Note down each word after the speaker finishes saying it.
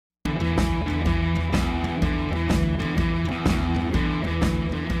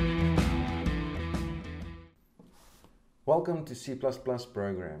Welcome to C++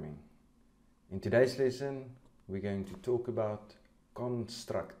 programming. In today's lesson, we're going to talk about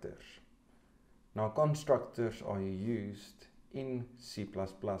constructors. Now, constructors are used in C++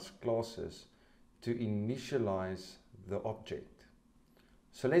 classes to initialize the object.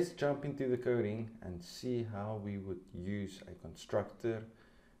 So let's jump into the coding and see how we would use a constructor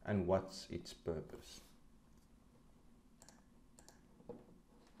and what's its purpose.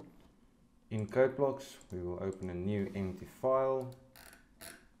 In code blocks, we will open a new empty file.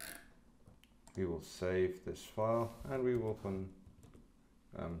 We will save this file and we will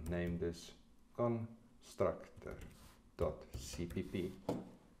name this constructor.cpp.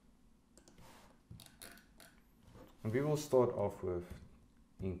 And we will start off with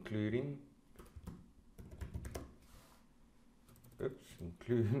include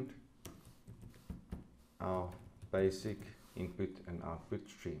our basic input and output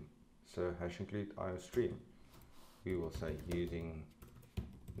stream. So hash include IOStream. We will say using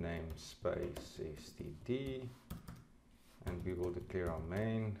namespace std, and we will declare our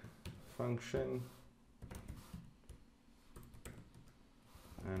main function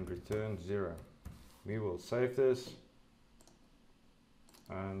and return 0. We will save this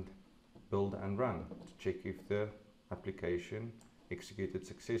and build and run to check if the application executed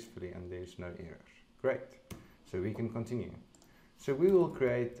successfully and there's no errors. Great, so we can continue. So we will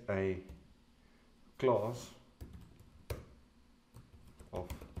create a class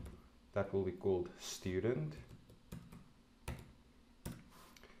that will be called student,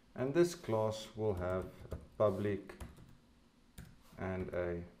 and this class will have a public and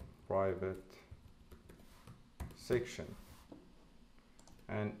a private section,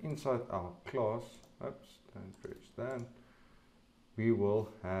 and inside our class, don't press that, we will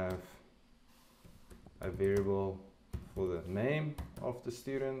have a variable for the name of the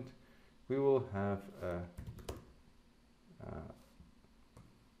student. We will have a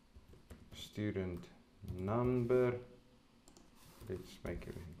student number. Let's make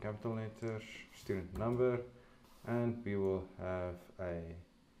everything capital letters. Student number, and we will have a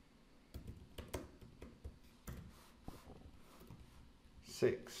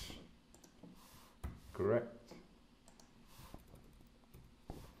six. Correct.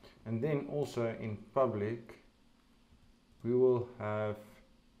 And then also in public, we will have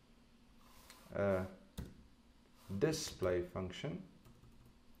a display function,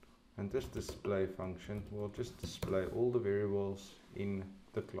 and this display function will just display all the variables in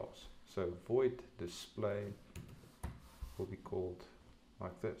the class. So void display will be called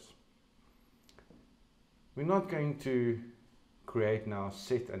like this. We're not going to create now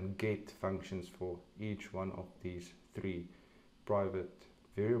set and get functions for each one of these three private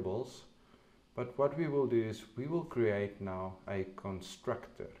variables. But what we will do is we will create now a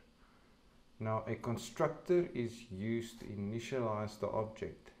constructor. Now a constructor is used to initialize the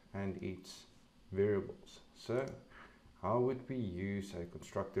object and its variables. So how would we use a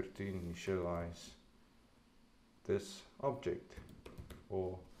constructor to initialize this object,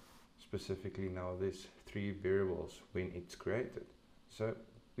 or specifically now this three variables when it's created? So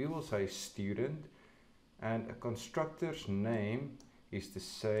we will say student, and a constructor's name is the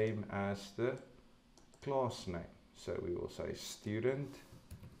same as the class name. So we will say student,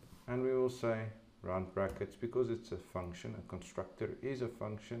 and we will say round brackets because it's a function. A constructor is a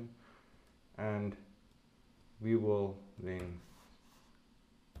function, and we will then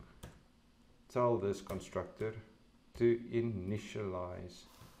tell this constructor to initialize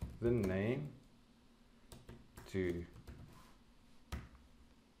the name to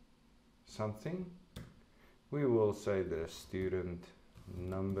something. We will say the student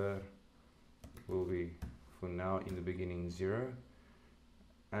number will be for now in the beginning 0,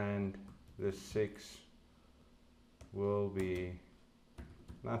 and the 6 will be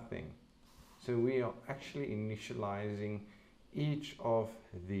nothing. So we are actually initializing each of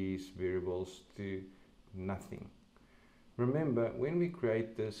these variables to nothing. Remember, when we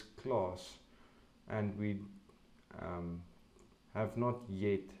create this class and we have not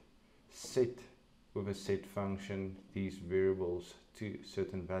yet set with a set function these variables to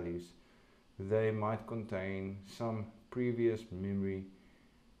certain values, they might contain some previous memory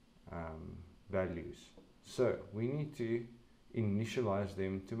values. So we need to initialize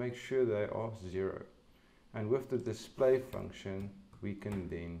them to make sure they are 0. And with the display function, we can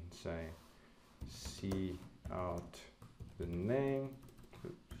then say see out the name,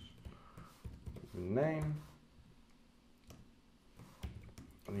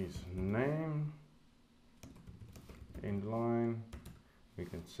 is name, end line. We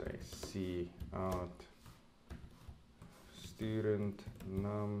can say see out student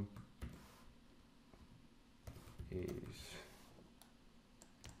num is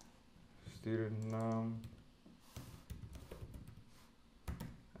student num,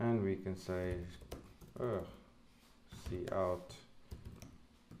 and we can say cout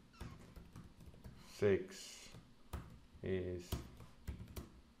 6 is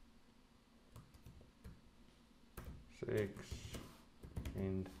 6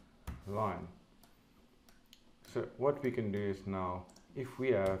 end line. So what we can do is now, if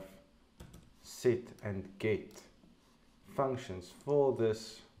we have set and get functions for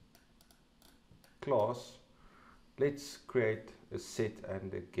this class, let's create a set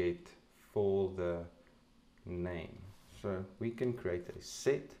and a get for the name. So we can create a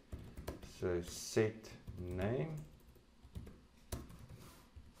set, so set name,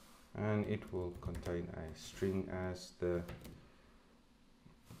 and it will contain a string as the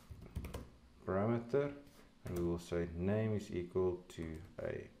parameter, and we will say name is equal to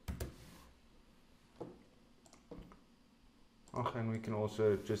a. And we can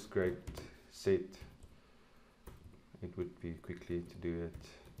also just create set, it would be quickly to do it,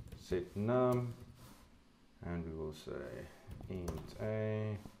 set num, and we will say int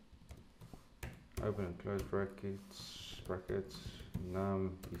a, open and close brackets,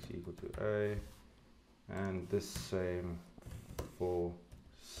 num is equal to a, and the same for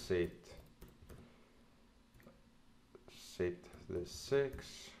set the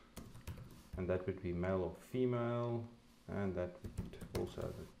sex, and that would be male or female, and that would also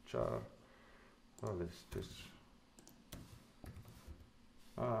have a char. Oh, let's just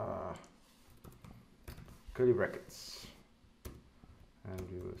curly brackets, and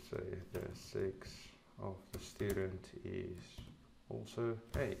we will say the sex of the student is also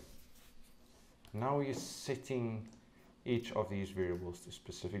a. Now we're setting each of these variables to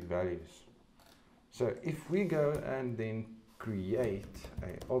specific values. So if we go and then create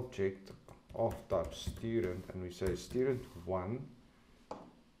an object of type student, and we say student1,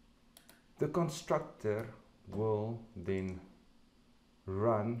 the constructor will then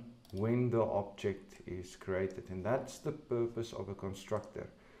run when the object is created, and that's the purpose of a constructor.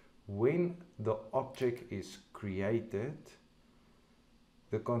 When the object is created,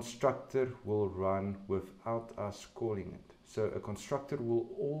 the constructor will run without us calling it. So a constructor will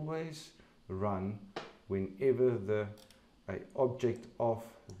always run whenever the object of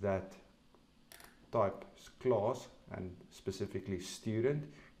that type class, and specifically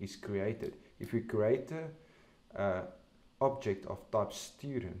student, is created. If we create a object of type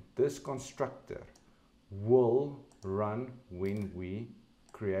student, this constructor will run when we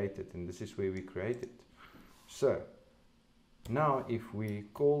create it, and this is where we create it. So now if we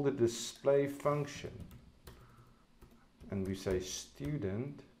call the display function and we say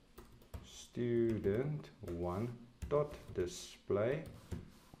student1 dot display,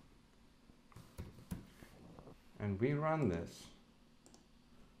 and we run this,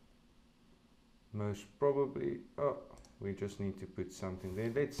 most probably, we just need to put something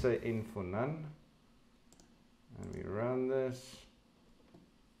there. Let's say n for none, and we run this.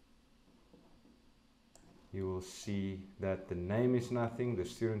 You will see that the name is nothing, the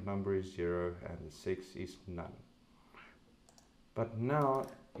student number is 0, and the sex is none. But now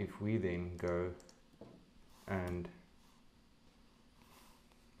if we then go and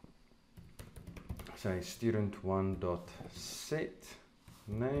say student1 dot set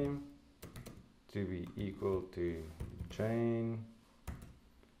name to be equal to chain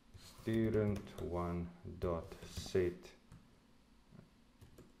student1 dot set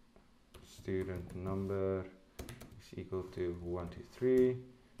student number is equal to 1 2 3,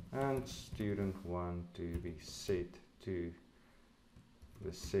 and student1 to be set to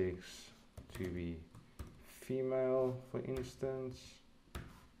the sex to be female, for instance.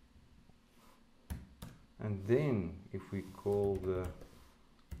 And then if we call the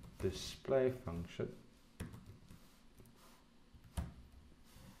display function,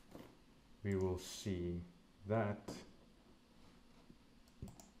 we will see that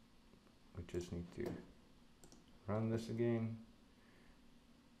we just need to run this again.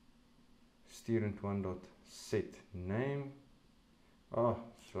 Student1 dot set name. Oh,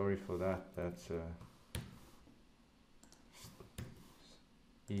 sorry for that. That's a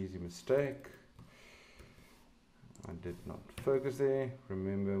easy mistake. I did not focus there.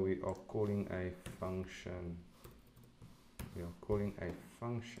 Remember, we are calling a function. We are calling a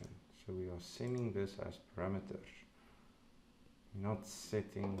function. So we are sending this as parameters, not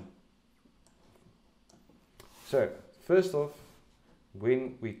setting. So first off,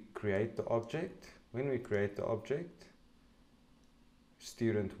 when we create the object,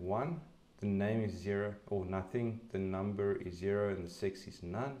 student1, the name is 0 or nothing, the number is 0 and the sex is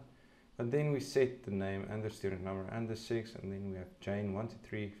none. But then we set the name and the student number and the sex, and then we have Jane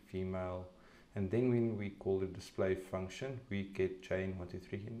 123 female, and then when we call the display function, we get Jane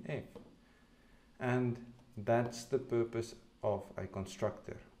 123 in F. And that's the purpose of a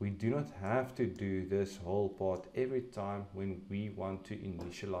constructor. We do not have to do this whole part every time when we want to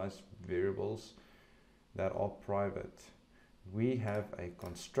initialize variables that are private. We have a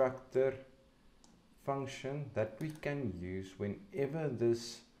constructor function that we can use whenever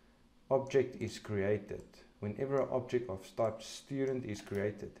this object is created. Whenever an object of type student is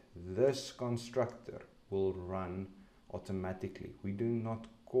created, this constructor will run automatically. We do not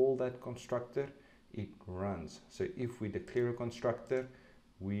call that constructor, it runs. So if we declare a constructor,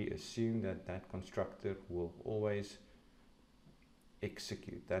 we assume that that constructor will always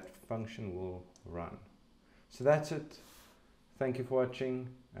execute. That function will run. So that's it. Thank you for watching,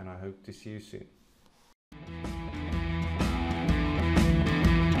 and I hope to see you soon.